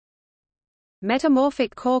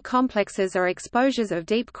Metamorphic core complexes are exposures of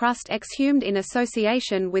deep crust exhumed in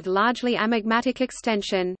association with largely amagmatic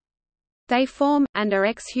extension. They form, and are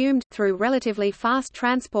exhumed, through relatively fast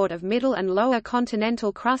transport of middle and lower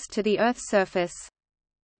continental crust to the Earth's surface.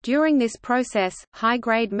 During this process,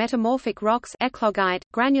 high-grade metamorphic rocks eclogite,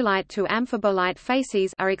 granulite to amphibolite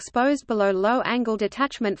facies are exposed below low-angle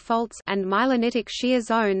detachment faults and myelinitic shear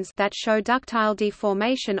zones that show ductile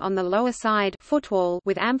deformation on the lower side footwall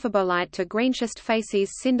with amphibolite to greenschist facies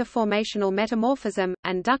cinder-formational metamorphism,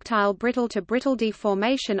 and ductile brittle to brittle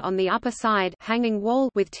deformation on the upper side hanging wall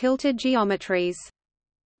with tilted geometries.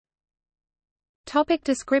 Topic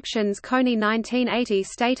descriptions. Coney 1980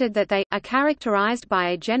 stated that they are characterized by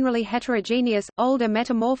a generally heterogeneous, older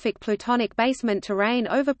metamorphic plutonic basement terrain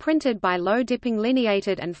overprinted by low-dipping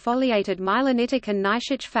lineated and foliated myelinitic and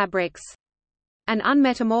gneissic fabrics. An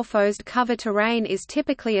unmetamorphosed cover terrain is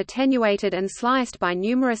typically attenuated and sliced by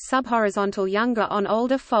numerous subhorizontal younger on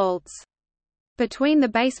older faults. Between the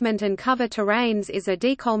basement and cover terrains is a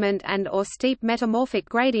décollement and/or steep metamorphic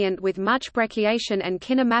gradient with much brecciation and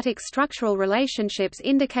kinematic structural relationships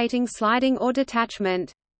indicating sliding or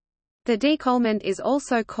detachment. The décollement is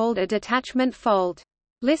also called a detachment fault.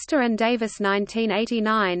 Lister and Davis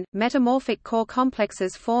 1989, metamorphic core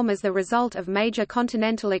complexes form as the result of major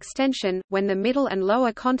continental extension, when the middle and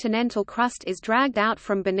lower continental crust is dragged out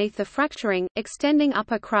from beneath the fracturing, extending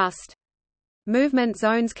upper crust. Movement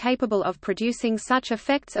zones capable of producing such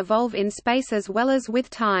effects evolve in space as well as with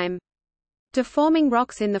time. Deforming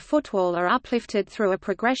rocks in the footwall are uplifted through a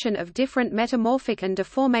progression of different metamorphic and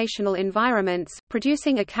deformational environments,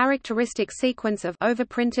 producing a characteristic sequence of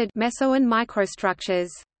overprinted meso and microstructures.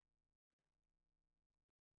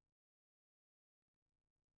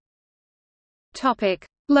 Topic: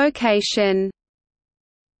 Location.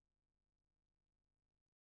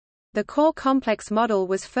 The core complex model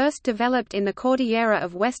was first developed in the Cordillera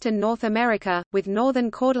of western North America, with northern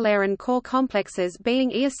Cordilleran core complexes being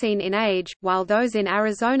Eocene in age, while those in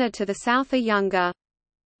Arizona to the south are younger.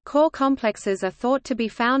 Core complexes are thought to be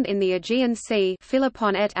found in the Aegean Sea,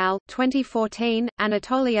 Philippon et al., 2014,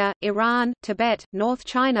 Anatolia, Iran, Tibet, North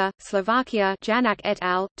China, Slovakia, Janak et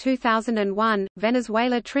al., 2001,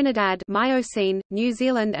 Venezuela, Trinidad, Miocene, New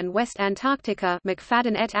Zealand and West Antarctica,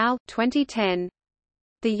 McFadden et al., 2010.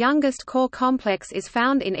 The youngest core complex is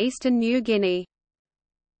found in eastern New Guinea.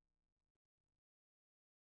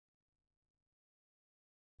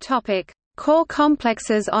 Topic: Core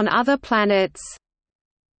complexes on other planets.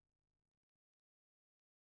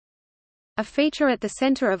 A feature at the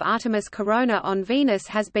center of Artemis Corona on Venus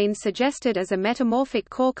has been suggested as a metamorphic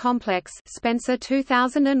core complex, Spencer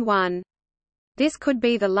 2001. This could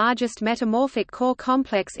be the largest metamorphic core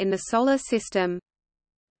complex in the Solar System.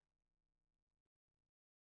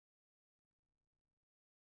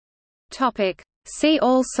 See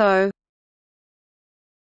also: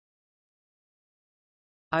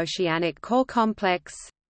 Oceanic core complex.